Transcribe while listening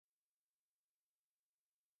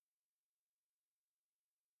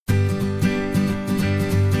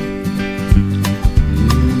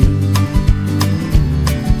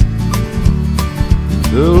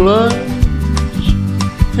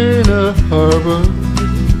the harbor.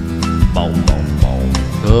 Boom, boom, boom.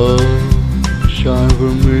 Oh, shine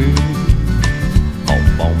for me. Boom,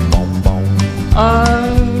 boom, boom, boom.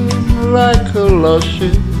 I'm like a lost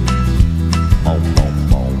ship, Boom, boom,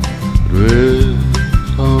 boom.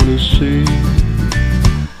 drift on the sea.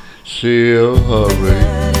 Sea of heartbreak,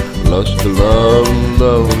 lost to love and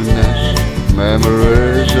loneliness,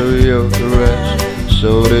 memories of your caress,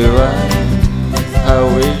 so divine. I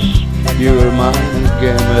wish you were mine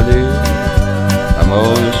again, my dear. I'm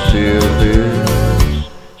on the sea of tears,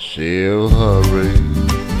 sea of heartbreak.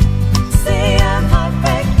 Sea of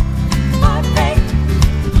heartbreak, heartbreak.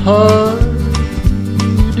 How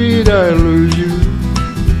did I lose you?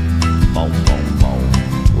 Boom, boom, boom.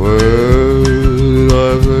 Where did I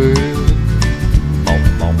fail? Boom,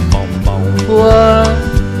 boom, boom, boom. Why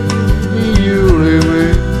did you leave me?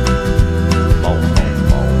 Boom, boom,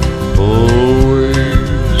 boom.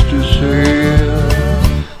 Always to sail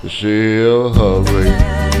the sea of heartbreak,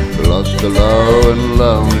 lost to love and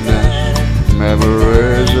loneliness,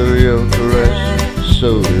 memories of your caress, so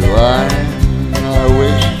divine. I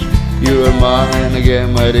wish you were mine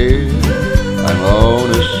again, my dear. I'm on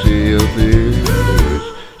a sea of tears,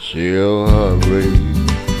 sea of heartbreak.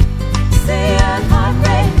 Sea of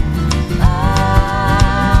heartbreak.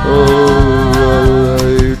 Oh, what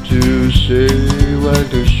are you to say by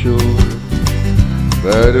the shore?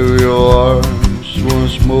 Better your arms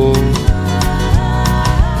once more.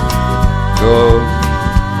 Come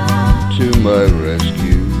to my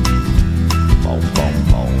rescue. Boom, boom,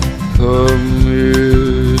 boom. Come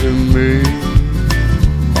here to me.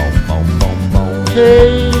 Boom, boom, boom, boom.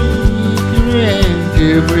 Take me and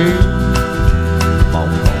give me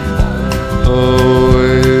Boom, boom, boom.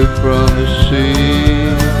 away from the sea.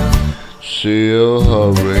 Sea of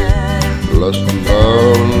heartbreak, lost in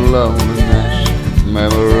love and loneliness,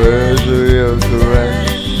 memories of your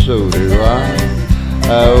caress, so divine.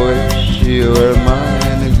 I wish you were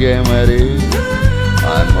mine again, my dear.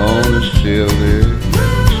 I'm on the sea of tears,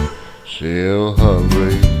 sea of heartbreak.